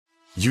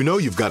You know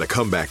you've got a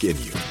comeback in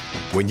you.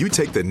 When you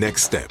take the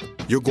next step,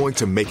 you're going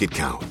to make it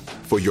count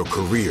for your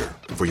career,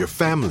 for your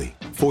family,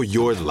 for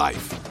your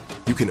life.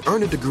 You can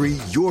earn a degree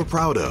you're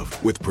proud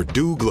of with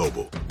Purdue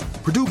Global.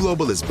 Purdue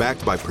Global is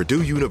backed by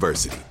Purdue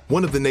University,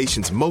 one of the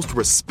nation's most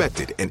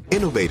respected and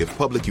innovative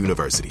public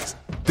universities.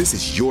 This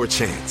is your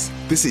chance.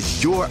 This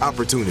is your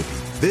opportunity.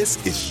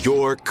 This is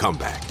your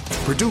comeback.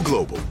 Purdue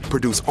Global,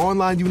 Purdue's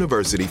online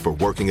university for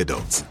working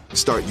adults.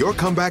 Start your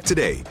comeback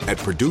today at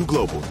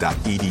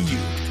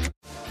purdueglobal.edu.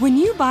 When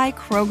you buy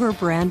Kroger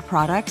brand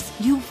products,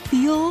 you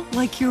feel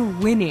like you're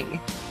winning.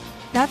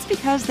 That's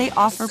because they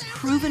offer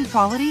proven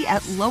quality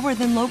at lower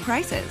than low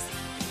prices.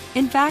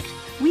 In fact,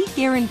 we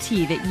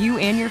guarantee that you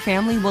and your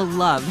family will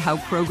love how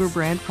Kroger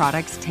brand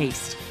products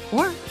taste,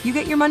 or you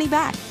get your money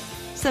back.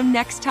 So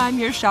next time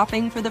you're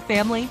shopping for the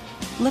family,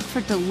 look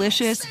for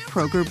delicious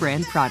Kroger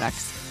brand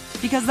products,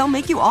 because they'll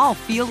make you all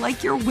feel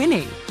like you're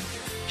winning.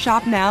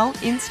 Shop now,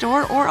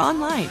 in-store, or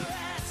online.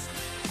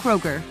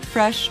 Kroger,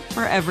 fresh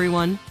for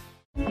everyone.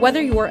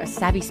 Whether you're a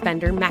savvy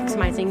spender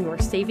maximizing your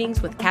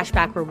savings with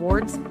cashback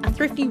rewards, a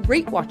thrifty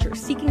rate watcher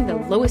seeking the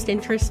lowest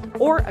interest,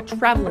 or a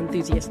travel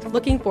enthusiast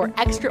looking for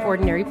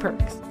extraordinary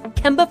perks,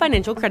 Kemba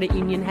Financial Credit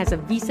Union has a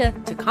visa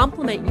to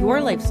complement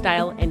your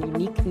lifestyle and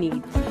unique needs.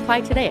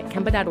 Apply today at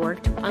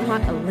Kemba.org to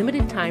unlock a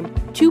limited time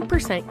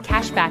 2%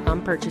 cash back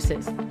on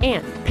purchases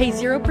and pay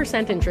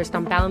 0% interest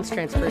on balance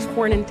transfers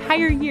for an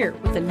entire year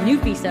with a new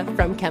visa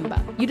from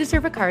Kemba. You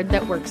deserve a card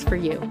that works for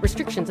you.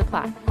 Restrictions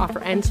apply. Offer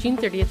ends June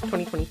 30th,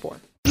 2024.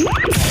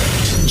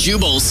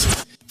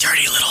 Jubal's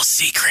dirty little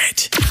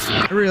secret.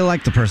 I really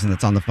like the person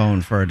that's on the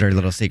phone for a dirty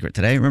little secret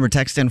today. Remember,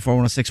 text in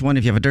 41061.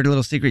 If you have a dirty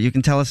little secret, you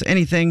can tell us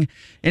anything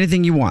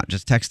you want.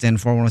 Just text in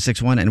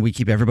 41061 and we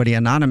keep everybody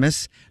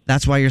anonymous.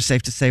 That's why you're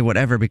safe to say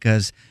whatever,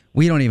 because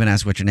we don't even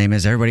ask what your name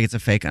is. Everybody gets a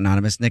fake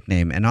anonymous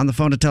nickname. And on the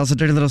phone to tell us a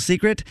dirty little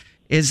secret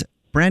is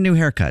brand new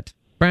haircut.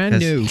 Brand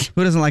new.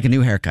 Who doesn't like a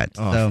new haircut?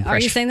 Oh, so, Are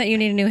you saying that you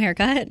need a new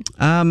haircut?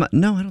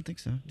 No, I don't think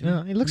so.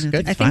 No, it looks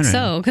good. I think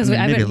so, because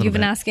you've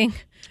been asking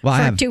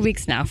for 2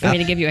 weeks now for me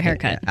to give you a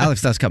haircut.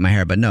 Alex does cut my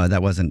hair, but no,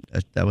 that wasn't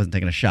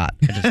taking a shot.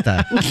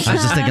 I was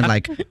just thinking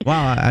like,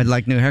 wow, I'd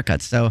like new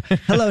haircuts. So,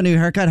 hello, new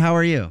haircut. How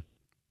are you?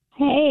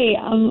 Hey,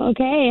 I'm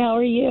okay. How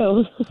are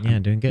you? Yeah,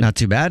 doing good. Not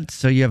too bad.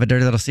 So you have a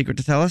dirty little secret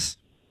to tell us?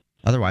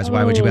 Otherwise,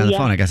 why would you be on the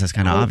phone? I guess that's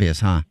kind of obvious,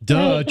 huh?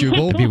 Duh,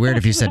 Jubal. It'd be weird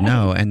if you said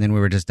no, and then we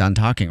were just done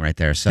talking right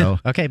there. So,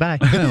 okay, bye.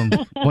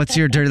 What's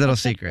your dirty little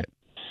secret?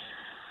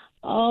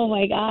 Oh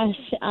my gosh.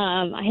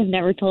 I have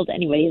never told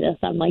anybody this.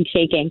 I'm like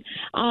shaking.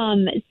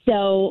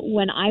 So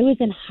when I was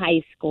in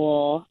high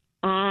school,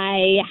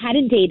 I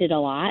hadn't dated a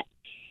lot.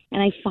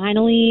 And I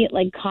finally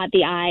caught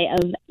the eye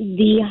of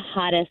the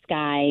hottest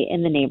guy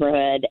in the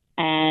neighborhood.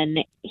 And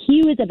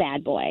he was a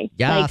bad boy.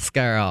 Yes,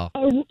 girl.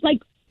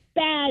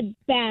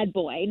 Bad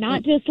boy.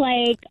 Not just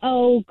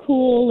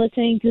cool,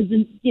 listening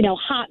to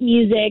hot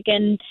music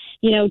and,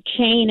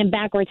 chain and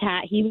backwards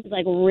hat. He was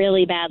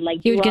really bad.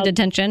 He would get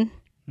detention?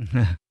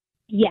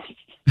 Yes.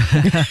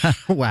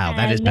 Wow,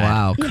 that is bad.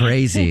 Wow,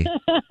 crazy.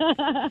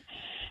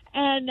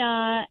 And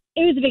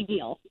it was a big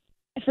deal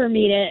for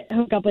me to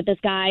hook up with this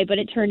guy, but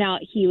it turned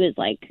out he was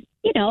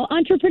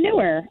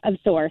entrepreneur of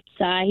sorts.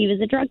 He was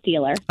a drug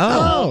dealer.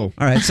 Oh.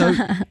 All right. So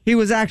he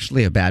was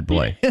actually a bad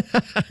boy,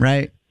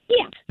 right?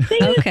 Yeah. So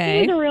he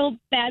was a real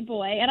bad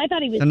boy, and I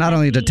thought he was. So not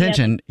only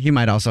detention, he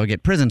might also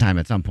get prison time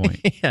at some point.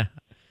 Yeah.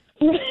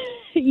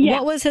 Yeah.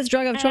 What was his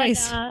drug of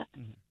choice?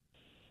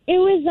 It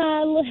was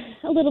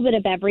a little bit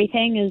of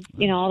everything,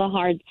 all the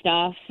hard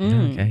stuff.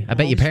 Okay. I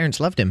bet your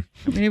parents loved him.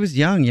 I mean, he was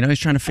young, he's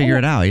trying to figure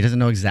it out. He doesn't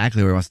know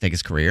exactly where he wants to take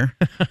his career.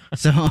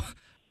 So.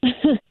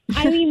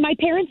 I mean, my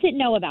parents didn't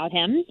know about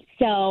him,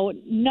 so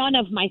none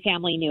of my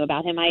family knew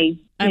about him. I'm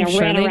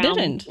sure ran they around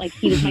didn't. like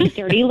he was my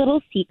dirty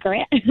little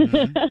secret.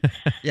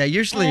 Yeah,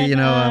 usually,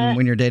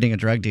 when you're dating a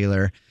drug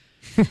dealer,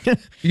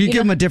 you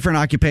give them a different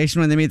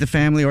occupation when they meet the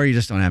family, or you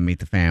just don't have them meet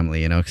the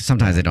family, because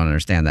sometimes they don't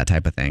understand that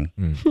type of thing.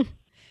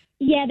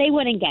 Yeah, they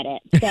wouldn't get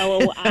it.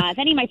 So if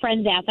any of my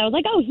friends asked, I was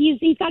like, oh,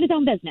 he's got his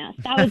own business.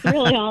 That was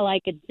really all I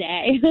could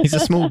say. He's a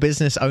small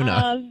business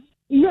owner.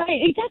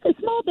 Right, exactly.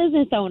 Small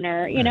business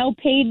owner,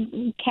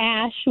 paid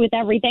cash with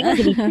everything. And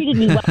he treated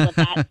me well with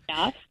that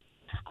stuff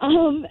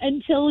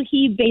until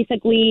he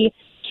basically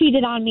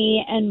cheated on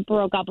me and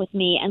broke up with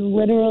me and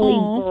literally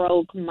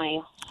broke my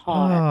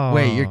heart. Oh.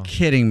 Wait, you're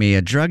kidding me.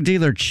 A drug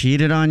dealer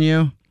cheated on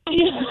you?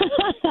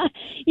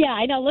 Yeah,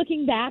 I know.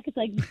 Looking back, it's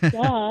like,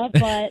 duh,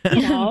 but,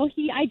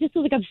 I just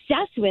was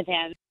obsessed with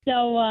him.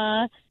 So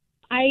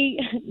I,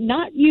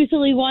 not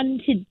usually one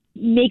to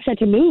make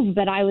such a move,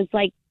 but I was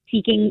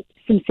seeking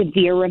some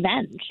severe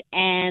revenge.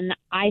 And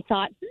I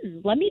thought,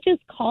 let me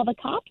just call the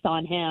cops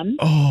on him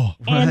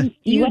and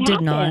see You what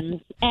did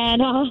happens.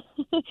 And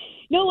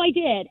no, I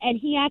did. And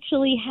he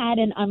actually had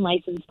an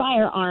unlicensed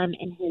firearm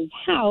in his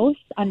house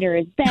under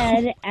his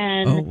bed.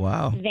 And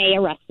they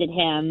arrested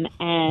him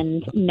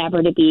and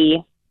never to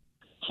be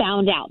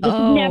found out. This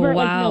is never,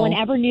 no one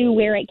ever knew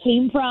where it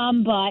came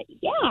from. But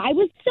yeah, I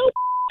was so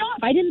off.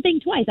 I didn't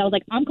think twice. I was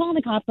like, I'm calling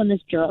the cops on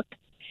this jerk.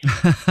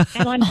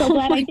 And I'm so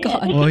glad I did.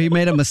 Well, he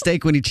made a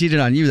mistake when he cheated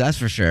on you, that's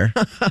for sure.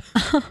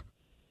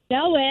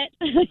 Know it.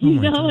 You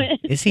know it.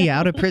 Is he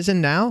out of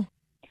prison now?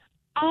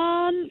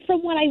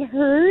 From what I've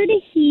heard,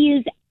 he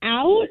is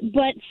out,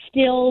 but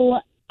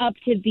still up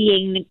to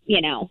being,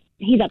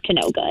 he's up to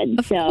no good.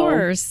 Of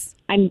course.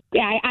 I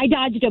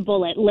dodged a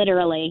bullet,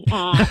 literally.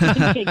 Oh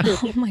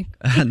my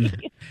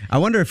God. I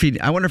wonder if he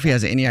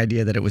has any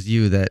idea that it was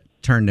you that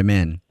turned him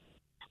in.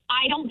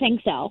 I don't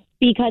think so,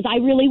 because I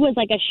really was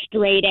like a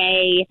straight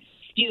A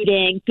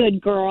student, good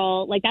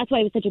girl. Like, that's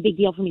why it was such a big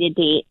deal for me to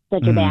date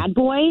such a bad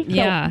boy.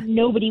 So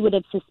nobody would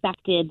have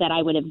suspected that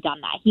I would have done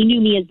that. He knew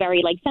me as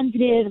very,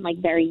 sensitive and,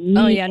 very neat.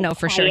 Oh, yeah, no,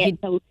 for quiet, sure.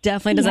 He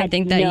definitely doesn't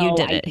think that you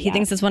did it. idea. He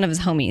thinks it's one of his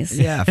homies.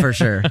 Yeah, for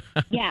sure.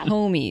 Yeah.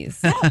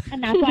 Homies. Yeah,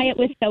 and that's why it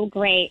was so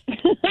great.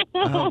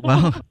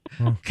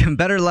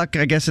 Better luck,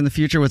 I guess, in the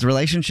future with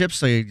relationships,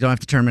 so you don't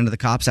have to turn them into the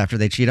cops after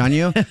they cheat on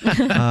you.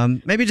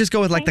 Maybe just go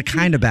with, the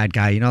kind of bad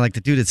guy,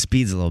 the dude that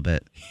speeds a little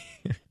bit.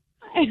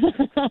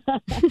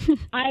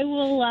 I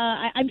will.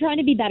 I'm trying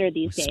to be better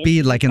these days.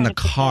 Speed, in the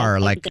car,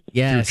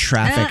 through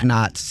traffic,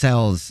 not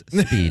cells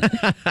speed.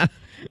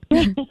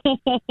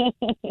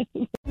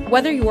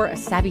 Whether you're a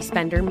savvy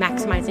spender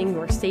maximizing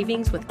your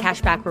savings with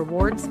cashback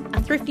rewards,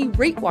 a thrifty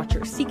rate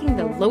watcher seeking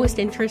the lowest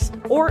interest,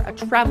 or a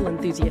travel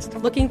enthusiast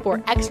looking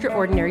for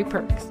extraordinary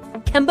perks,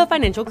 Kemba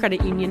Financial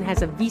Credit Union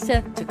has a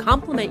visa to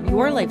complement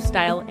your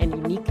lifestyle and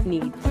unique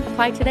needs.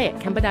 Apply today at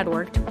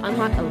Kemba.org to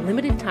unlock a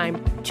limited time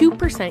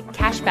 2%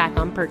 cash back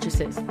on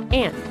purchases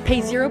and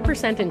pay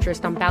 0%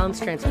 interest on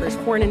balance transfers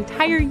for an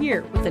entire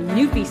year with a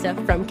new visa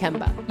from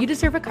Kemba. You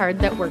deserve a card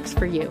that works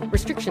for you.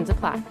 Restrictions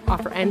apply.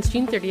 Offer ends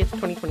June 30th,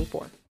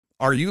 2024.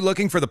 Are you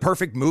looking for the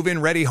perfect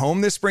move-in ready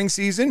home this spring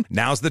season?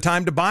 Now's the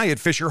time to buy at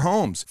Fisher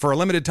Homes. For a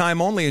limited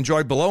time only,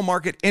 enjoy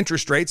below-market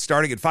interest rates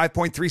starting at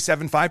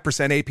 5.375%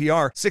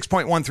 APR,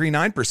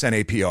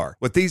 6.139% APR.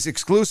 With these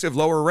exclusive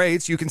lower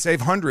rates, you can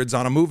save hundreds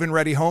on a move-in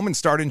ready home and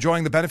start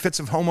enjoying the benefits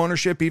of home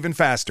ownership even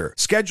faster.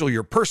 Schedule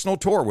your personal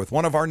tour with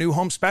one of our new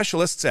home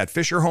specialists at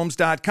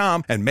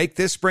FisherHomes.com and make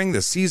this spring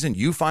the season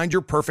you find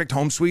your perfect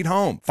home sweet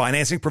home.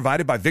 Financing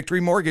provided by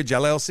Victory Mortgage,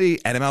 LLC,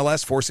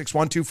 NMLS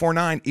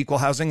 461249, Equal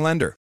Housing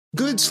Lender.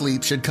 Good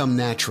sleep should come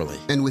naturally,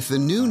 and with the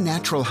new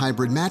Natural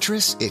Hybrid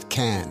mattress, it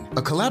can.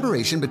 A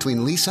collaboration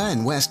between Lisa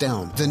and West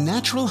Elm, the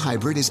Natural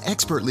Hybrid is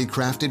expertly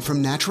crafted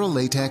from natural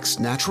latex,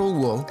 natural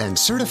wool, and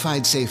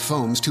certified safe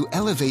foams to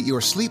elevate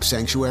your sleep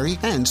sanctuary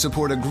and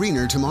support a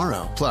greener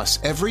tomorrow. Plus,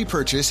 every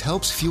purchase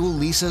helps fuel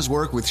Lisa's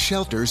work with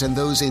shelters and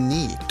those in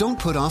need. Don't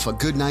put off a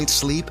good night's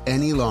sleep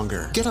any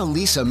longer. Get a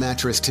Lisa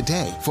mattress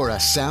today for a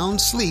sound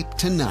sleep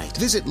tonight.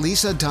 Visit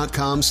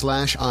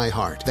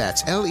lisa.com/iHeart.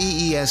 That's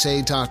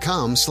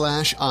LEESA.com/iHeart.